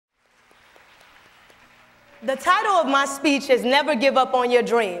The title of my speech is Never Give Up on Your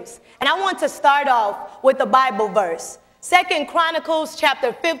Dreams. And I want to start off with a Bible verse. 2 Chronicles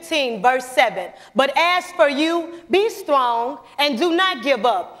chapter 15, verse 7. But as for you, be strong and do not give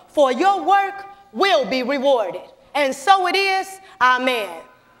up, for your work will be rewarded. And so it is. Amen.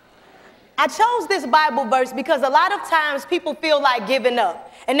 I chose this Bible verse because a lot of times people feel like giving up.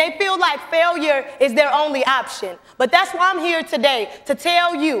 And they feel like failure is their only option. But that's why I'm here today, to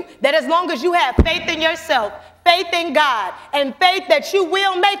tell you that as long as you have faith in yourself, faith in God, and faith that you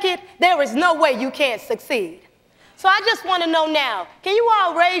will make it, there is no way you can't succeed. So I just want to know now, can you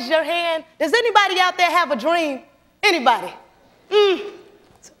all raise your hand? Does anybody out there have a dream? Anybody?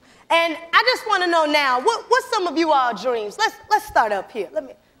 And I just want to know now, what's some of you all dreams? Let's start up here. Let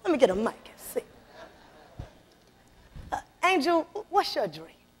me get a mic and see. Angel, what's your dream?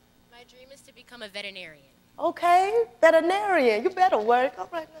 My dream is to become a veterinarian. Okay, veterinarian. You better work. All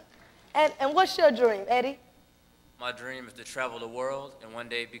right. And what's your dream, Eddie? My dream is to travel the world and one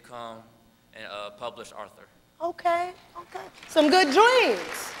day become a published author. Okay. Some good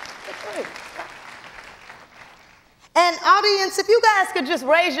dreams. Good dreams. And audience, if you guys could just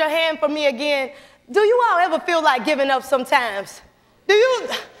raise your hand for me again, do you all ever feel like giving up sometimes? Do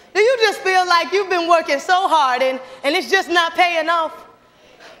you just feel like you've been working so hard and it's just not paying off?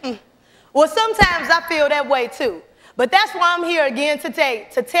 Well, sometimes I feel that way too. But that's why I'm here again today,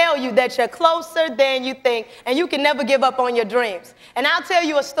 to tell you that you're closer than you think and you can never give up on your dreams. And I'll tell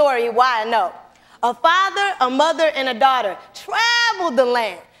you a story why I know. A father, a mother, and a daughter traveled the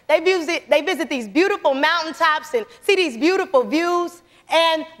land. They visit these beautiful mountaintops and see these beautiful views.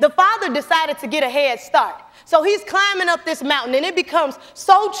 And the father decided to get a head start. So he's climbing up this mountain, and it becomes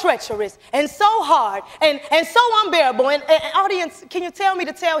so treacherous and so hard and so unbearable. And audience, can you tell me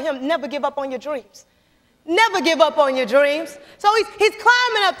to tell him, never give up on your dreams? Never give up on your dreams. So he's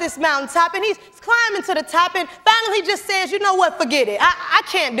climbing up this mountaintop, and he's climbing to the top, and finally he just says, you know what, forget it. I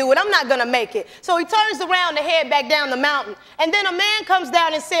can't do it. I'm not going to make it. So he turns around to head back down the mountain. And then a man comes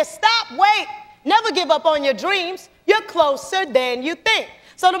down and says, stop, wait, never give up on your dreams. You're closer than you think.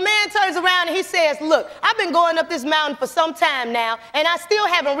 So the man turns around and he says, look, I've been going up this mountain for some time now, and I still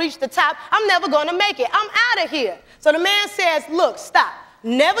haven't reached the top. I'm never going to make it. I'm out of here. So the man says, look, stop.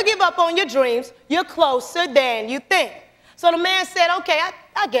 Never give up on your dreams. You're closer than you think. So the man said, okay,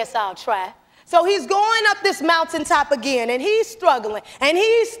 I guess I'll try. So he's going up this mountaintop again, and he's struggling, and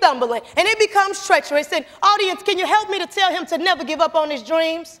he's stumbling, and it becomes treacherous. And audience, can you help me to tell him to never give up on his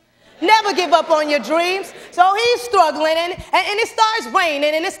dreams? Never give up on your dreams. So he's struggling, and it starts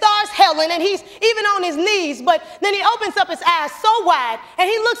raining, and it starts hailing, and he's even on his knees. But then he opens up his eyes so wide, and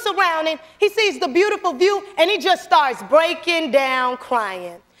he looks around, and he sees the beautiful view, and he just starts breaking down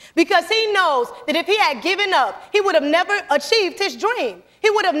crying. Because he knows that if he had given up, he would have never achieved his dream. He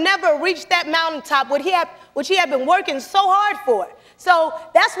would have never reached that mountaintop which he had been working so hard for. So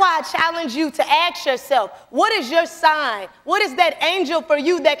that's why I challenge you to ask yourself, what is your sign? What is that angel for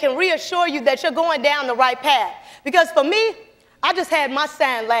you that can reassure you that you're going down the right path? Because for me, I just had my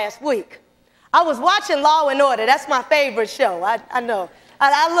sign last week. I was watching Law and Order. That's my favorite show. I know.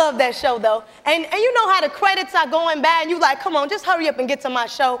 I love that show, though. And you know how the credits are going by, and you like, come on, just hurry up and get to my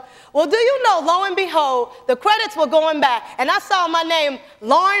show. Well, do you know, lo and behold, the credits were going by, and I saw my name,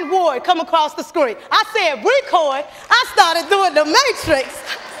 Lauren Ward, come across the screen. I said, record. I started doing The Matrix.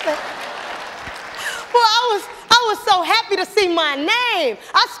 Well, I was so happy to see my name.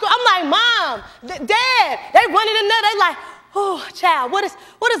 I'm like, Mom, Dad, they running in there. They like, oh, child, what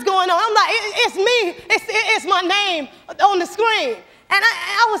is going on? I'm like, it's me. It's my name on the screen. And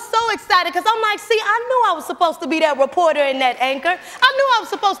I was so excited because I'm like, see, I knew I was supposed to be that reporter and that anchor. I knew I was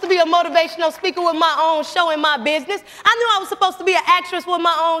supposed to be a motivational speaker with my own show in my business. I knew I was supposed to be an actress with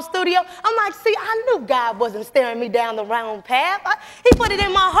my own studio. I'm like, see, I knew God wasn't staring me down the wrong path. He put it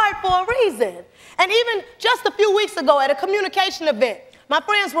in my heart for a reason. And even just a few weeks ago at a communication event, my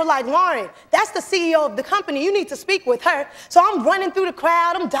friends were like, Lauren, that's the CEO of the company. You need to speak with her. So I'm running through the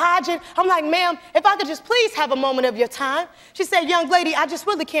crowd. I'm dodging. I'm like, ma'am, if I could just please have a moment of your time. She said, young lady, I just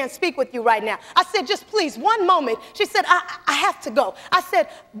really can't speak with you right now. I said, just please, one moment. She said, I have to go. I said,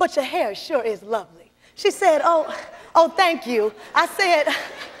 but your hair sure is lovely. She said, oh, thank you. I said,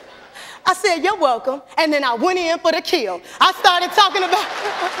 you're welcome. And then I went in for the kill. I started talking about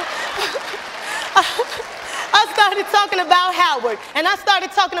Howard, and I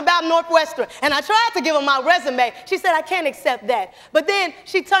started talking about Northwestern, and I tried to give her my resume. She said, I can't accept that. But then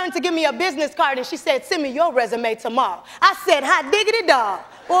she turned to give me a business card, and she said, send me your resume tomorrow. I said, hot diggity dog.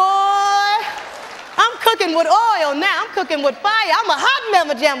 Boy, I'm cooking with oil now. I'm cooking with fire. I'm a hot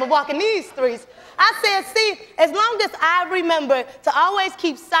mama jamma walking these streets. I said, see, as long as I remember to always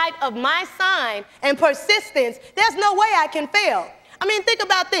keep sight of my sign and persistence, there's no way I can fail. I mean, think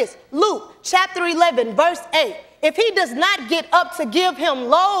about this. Luke chapter 11, verse 8. If he does not get up to give him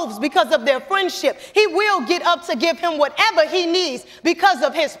loaves because of their friendship, he will get up to give him whatever he needs because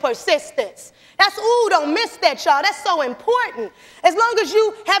of his persistence. That's, ooh, don't miss that, y'all. That's so important. As long as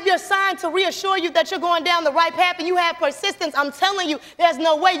you have your sign to reassure you that you're going down the right path and you have persistence, I'm telling you, there's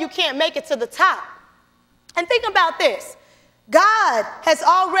no way you can't make it to the top. And think about this. God has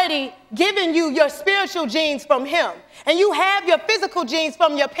already given you your spiritual genes from him, and you have your physical genes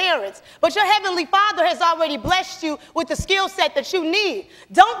from your parents, but your heavenly Father has already blessed you with the skill set that you need.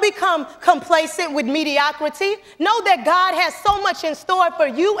 Don't become complacent with mediocrity. Know that God has so much in store for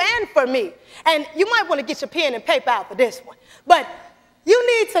you and for me. And you might want to get your pen and paper out for this one, but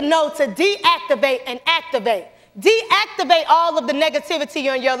you need to know to deactivate and activate. Deactivate all of the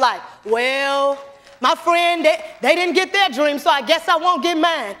negativity in your life. Well, my friend, they didn't get their dream, so I guess I won't get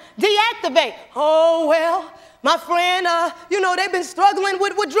mine. Deactivate. Oh, well, my friend, they've been struggling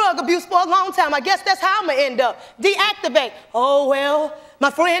with drug abuse for a long time. I guess that's how I'm going to end up. Deactivate. Oh, well, my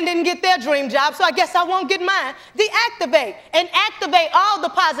friend didn't get their dream job, so I guess I won't get mine. Deactivate and activate all the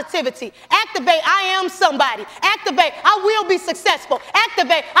positivity. Activate, I am somebody. Activate, I will be successful.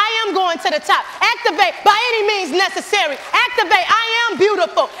 Activate, I am going to the top. Activate, by any means necessary. Activate, I am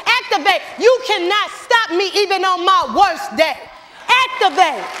beautiful. Activate, you cannot stop me even on my worst day.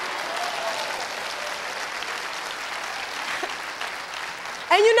 Activate.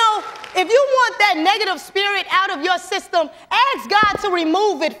 And you know, if you want that negative spirit out of your system, ask God to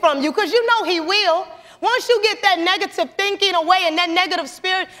remove it from you, because you know he will. Once you get that negative thinking away and that negative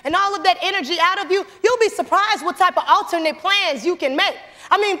spirit and all of that energy out of you, you'll be surprised what type of alternate plans you can make.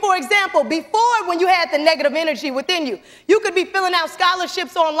 I mean, for example, before, when you had the negative energy within you, you could be filling out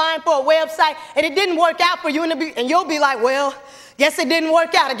scholarships online for a website and it didn't work out for you, and you'll be like, well, guess it didn't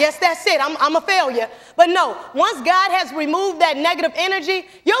work out. I guess that's it. I'm a failure. But no, once God has removed that negative energy,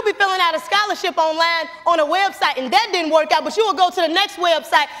 you'll be filling out a scholarship online on a website, and that didn't work out, but you will go to the next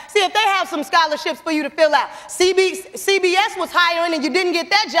website, see if they have some scholarships for you to fill out. CBS was hiring and you didn't get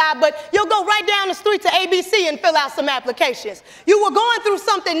that job, but you'll go right down the street to ABC and fill out some applications. You were going through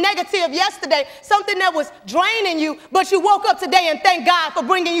something negative yesterday, something that was draining you, but you woke up today and thank God for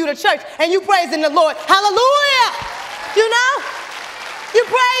bringing you to church, and you praising the Lord. Hallelujah! You know? You're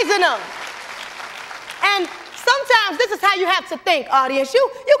praising him. And sometimes this is how you have to think, audience. You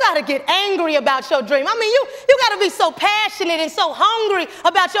got to get angry about your dream. I mean, you got to be so passionate and so hungry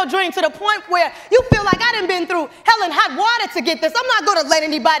about your dream to the point where you feel like I done been through hell and hot water to get this. I'm not going to let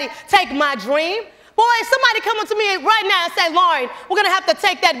anybody take my dream. Boy, if somebody come up to me right now and say, Lauren, we're going to have to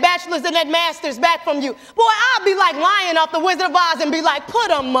take that bachelor's and that master's back from you. Boy, I'll be like Lion off the Wizard of Oz and be like, put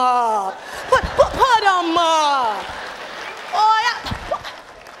them up. Put them up.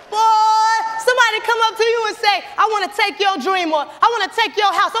 Boy, somebody come up to you and say, I want to take your dream, or I want to take your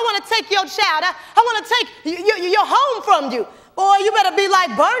house, I want to take your child, I want to take your home from you. Boy, you better be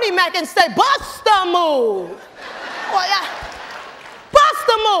like Bernie Mac and say, bust a move. Boy, bust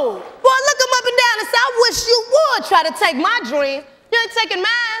a move. Boy, look him up and down and say, I wish you would try to take my dream. You ain't taking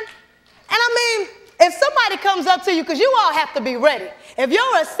mine. And I mean, if somebody comes up to you, because you all have to be ready. If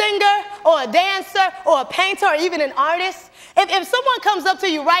you're a singer or a dancer or a painter or even an artist, if someone comes up to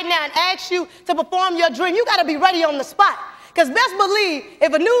you right now and asks you to perform your dream, you got to be ready on the spot. Because best believe,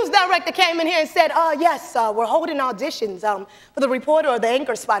 if a news director came in here and said, yes, we're holding auditions for the reporter or the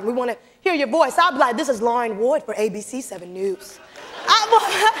anchor spot, and we want to hear your voice, I'll be like, this is Lauren Ward for ABC 7 News.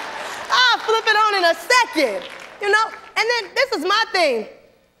 I'll flip it on in a second, you know? And then this is my thing.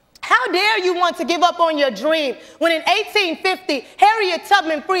 How dare you want to give up on your dream when in 1850, Harriet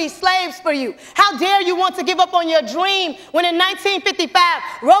Tubman freed slaves for you? How dare you want to give up on your dream when in 1955,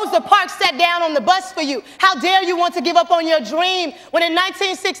 Rosa Parks sat down on the bus for you? How dare you want to give up on your dream when in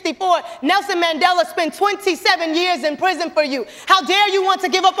 1964, Nelson Mandela spent 27 years in prison for you? How dare you want to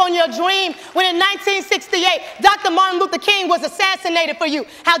give up on your dream when in 1968, Dr. Martin Luther King was assassinated for you?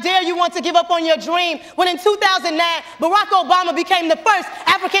 How dare you want to give up on your dream when in 2009, Barack Obama became the first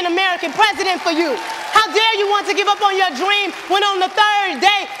African-American president for you? How dare you want to give up on your dream when on the third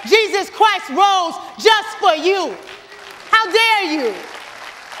day, Jesus Christ rose just for you? How dare you?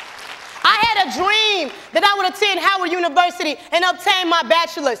 I had a dream that I would attend Howard University and obtain my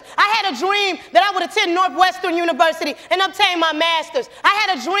bachelor's. I had a dream that I would attend Northwestern University and obtain my master's. I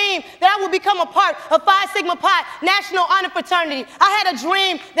had a dream that I would become a part of Phi Sigma Pi National Honor Fraternity. I had a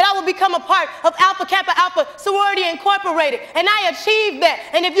dream that I would become a part of Alpha Kappa Alpha Sorority Incorporated, and I achieved that.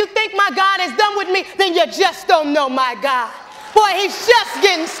 And if you think my God is done with me, then you just don't know my God. Boy, he's just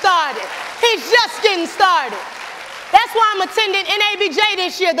getting started. He's just getting started. That's why I'm attending NABJ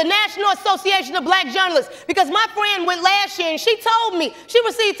this year, the National Association of Black Journalists, because my friend went last year and she told me she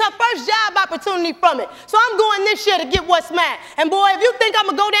received her first job opportunity from it. So I'm going this year to get what's mine. And boy, if you think I'm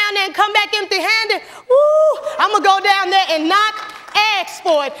going to go down there and come back empty-handed, woo, I'm going to go down there and knock, ask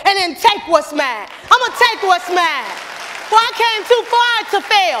for it, and then take what's mine. I'm going to take what's mine. Well, I came too far to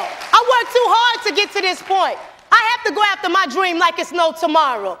fail. I worked too hard to get to this point. I have to go after my dream like it's no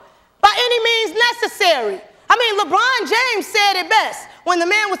tomorrow, by any means necessary. I mean, LeBron James said it best. When the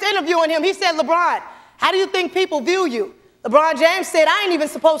man was interviewing him, he said, LeBron, how do you think people view you? LeBron James said, I ain't even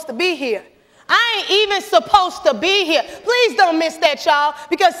supposed to be here. I ain't even supposed to be here. Please don't miss that, y'all,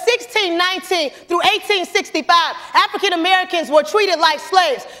 because 1619 through 1865, African Americans were treated like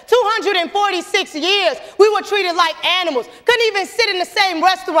slaves. 246 years, we were treated like animals. Couldn't even sit in the same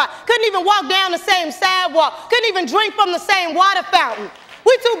restaurant. Couldn't even walk down the same sidewalk. Couldn't even drink from the same water fountain.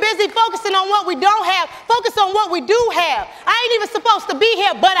 We're too busy focusing on what we don't have. Focus on what we do have. I ain't even supposed to be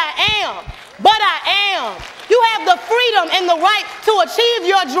here, but I am. But I am. You have the freedom and the right to achieve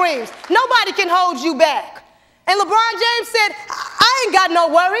your dreams. Nobody can hold you back. And LeBron James said, I ain't got no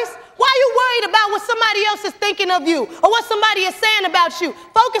worries. Why are you worried about what somebody else is thinking of you or what somebody is saying about you?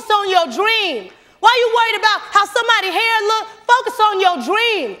 Focus on your dream. Why are you worried about how somebody's hair look? Focus on your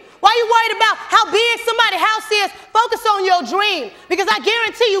dream. Why are you worried about how big somebody's house is? Focus on your dream. Because I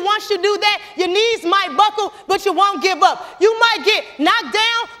guarantee you, once you do that, your knees might buckle, but you won't give up. You might get knocked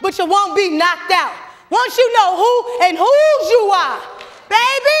down, but you won't be knocked out. Once you know who and whose you are,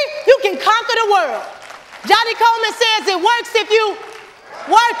 baby, you can conquer the world. Johnny Coleman says it works if you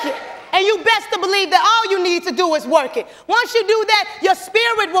work it. And you best to believe that all you need to do is work it. Once you do that, your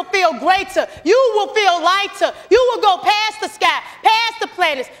spirit will feel greater. You will feel lighter. You will go past the sky, past the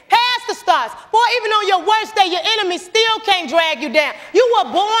planets, past the stars. Boy, even on your worst day, your enemy still can't drag you down. You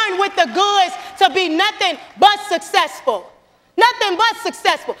were born with the goods to be nothing but successful. Nothing but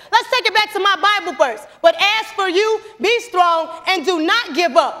successful. Let's take it back to my Bible verse. But as for you, be strong and do not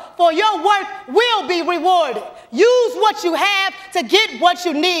give up, for your work will be rewarded. Use what you have to get what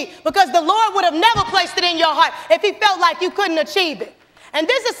you need, because the Lord would have never placed it in your heart if he felt like you couldn't achieve it. And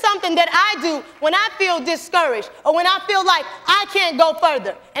this is something that I do when I feel discouraged or when I feel like I can't go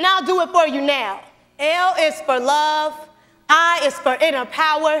further. And I'll do it for you now. L is for love. I is for inner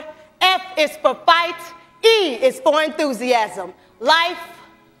power. F is for fight. E is for enthusiasm. Life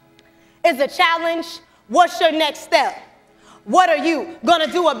is a challenge. What's your next step? What are you going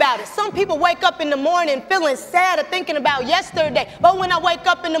to do about it? Some people wake up in the morning feeling sad or thinking about yesterday. But when I wake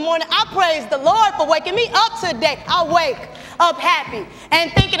up in the morning, I praise the Lord for waking me up today. I wake up happy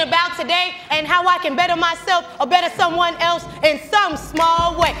and thinking about today and how I can better myself or better someone else in some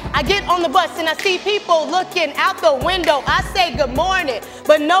small way. I get on the bus and I see people looking out the window. I say good morning,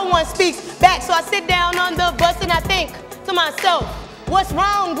 but no one speaks back. So I sit down on the bus and I think to myself, what's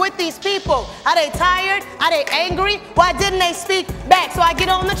wrong with these people? Are they tired? Are they angry? Why didn't they speak back? So I get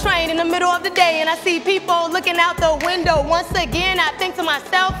on the train in the middle of the day and I see people looking out the window. Once again, I think to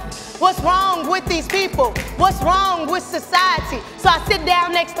myself, what's wrong with these people? What's wrong with society? So I sit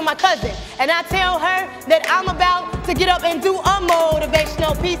down next to my cousin and I tell her that I'm about to get up and do a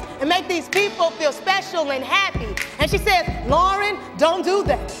motivational piece and make these people feel special and happy. And she says, Lauren, don't do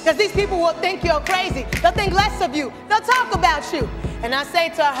that, because these people will think you're crazy. They'll think less of you. They'll talk about you. And I say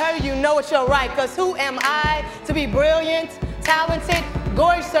to her, you know what, you're right, because who am I to be brilliant, talented,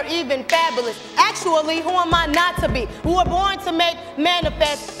 gorgeous, or even fabulous? Actually, who am I not to be? We were born to make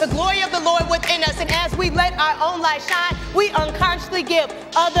manifest the glory of the Lord within us. And as we let our own light shine, we unconsciously give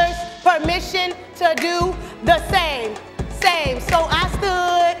others permission to do the same. So I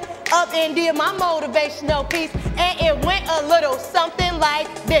stood up and did my motivational piece, and it went a little something like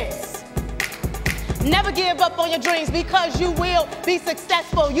this. Never give up on your dreams, because you will be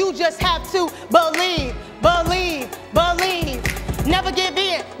successful. You just have to believe, believe, believe. Never give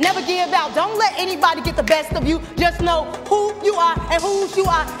in, never give out. Don't let anybody get the best of you. Just know who you are and whose you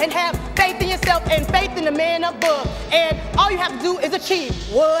are, and have faith in yourself and faith in the man above. And all you have to do is achieve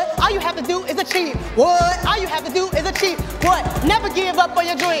what? All you have to do is achieve what? All you have to do is achieve what? Never give up on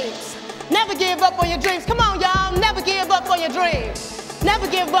your dreams. Never give up on your dreams. Come on, y'all. Never give up on your dreams. Never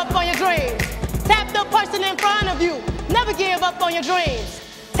give up on your dreams. Tap the person in front of you. Never give up on your dreams.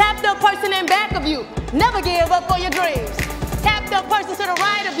 Tap the person in back of you. Never give up on your dreams. Tap the person to the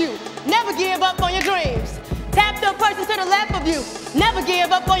right of you. Never give up on your dreams. Tap the person to the left of you. Never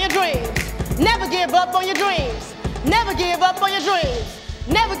give up on your dreams. Never give up on your dreams. Never give up on your dreams.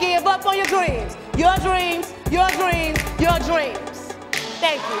 Never give up on your dreams. Your dreams, your dreams, your dreams.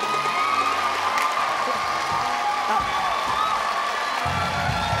 Thank you.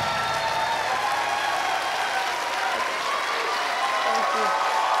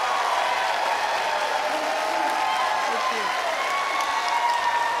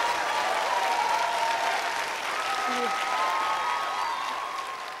 you.